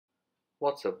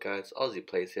What's up guys,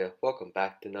 AussiePlays here, welcome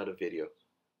back to another video.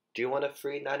 Do you want a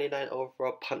free 99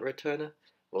 overall punt returner?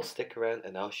 Well, stick around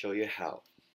and I'll show you how.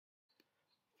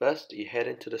 First, you head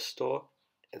into the store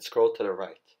and scroll to the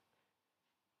right.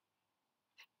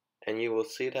 And you will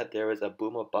see that there is a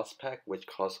boom or bust pack which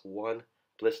costs 1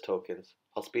 bliss tokens.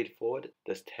 I'll speed forward,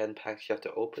 there's 10 packs you have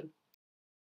to open.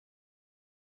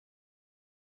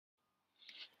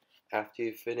 After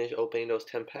you finish opening those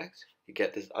 10 packs, you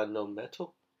get this unknown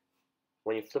metal.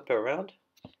 When you flip it around,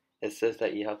 it says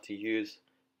that you have to use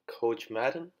Coach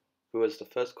Madden, who is the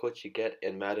first coach you get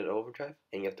in Madden Overdrive,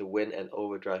 and you have to win an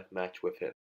Overdrive match with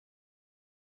him.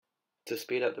 To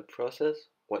speed up the process,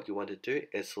 what you want to do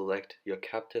is select your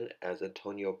captain as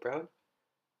Antonio Brown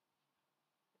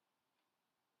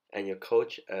and your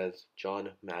coach as John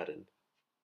Madden.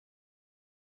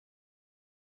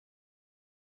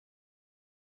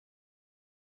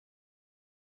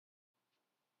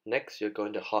 Next, you're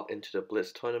going to hop into the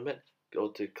Blitz tournament, go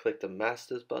to click the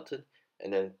Masters button,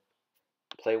 and then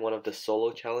play one of the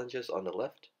solo challenges on the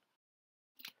left.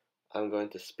 I'm going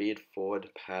to speed forward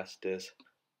past this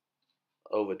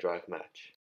Overdrive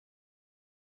match.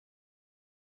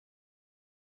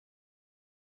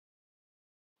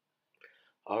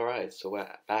 Alright, so we're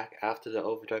back after the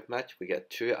Overdrive match. We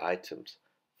get 2 items.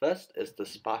 First is the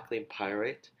Sparkling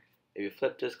Pirate. If you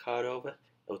flip this card over,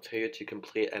 it'll tell you to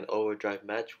complete an Overdrive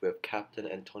match with Captain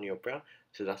Antonio Brown.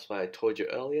 So that's why I told you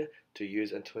earlier to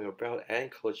use Antonio Brown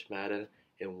and Coach Madden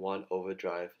in one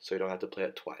Overdrive so you don't have to play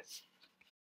it twice.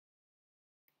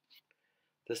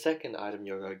 The second item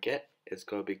you're going to get is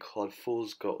going to be called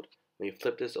Fool's Gold. When you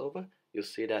flip this over, you'll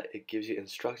see that it gives you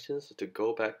instructions to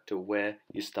go back to where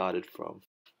you started from.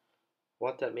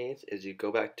 What that means is you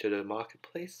go back to the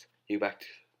marketplace, you go back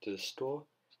to the store,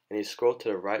 and you scroll to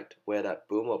the right where that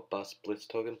boom or bust blitz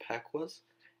token pack was,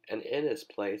 and in its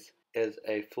place is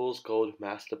a Fool's Gold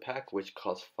Master Pack which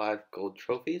costs 5 gold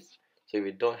trophies. So if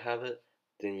you don't have it,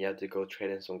 then you have to go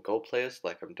trade in some gold players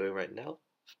like I'm doing right now.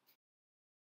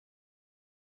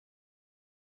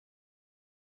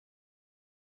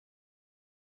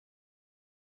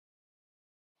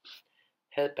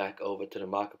 Head back over to the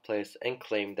marketplace and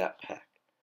claim that pack.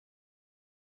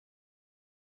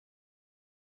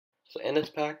 So in this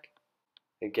pack,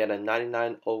 you get a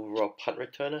 99 overall punt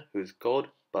returner who's gold,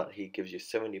 but he gives you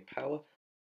 70 power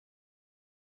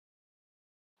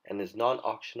and is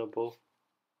non-auctionable.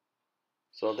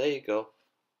 So there you go.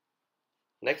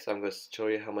 Next I'm going to show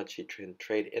you how much you can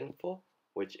trade in for,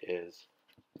 which is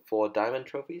 4 diamond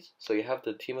trophies. So you have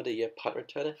the Team of the Year punt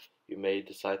returner. You may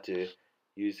decide to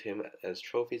use him as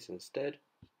trophies instead.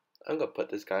 I'm going to put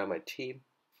this guy on my team,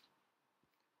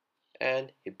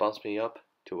 and he bumps me up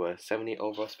to a 70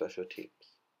 overall special teams.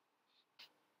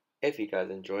 If you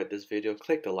guys enjoyed this video,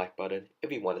 click the like button.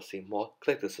 If you want to see more,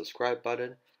 click the subscribe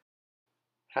button.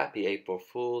 Happy April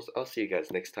Fools. I'll see you guys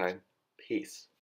next time. Peace.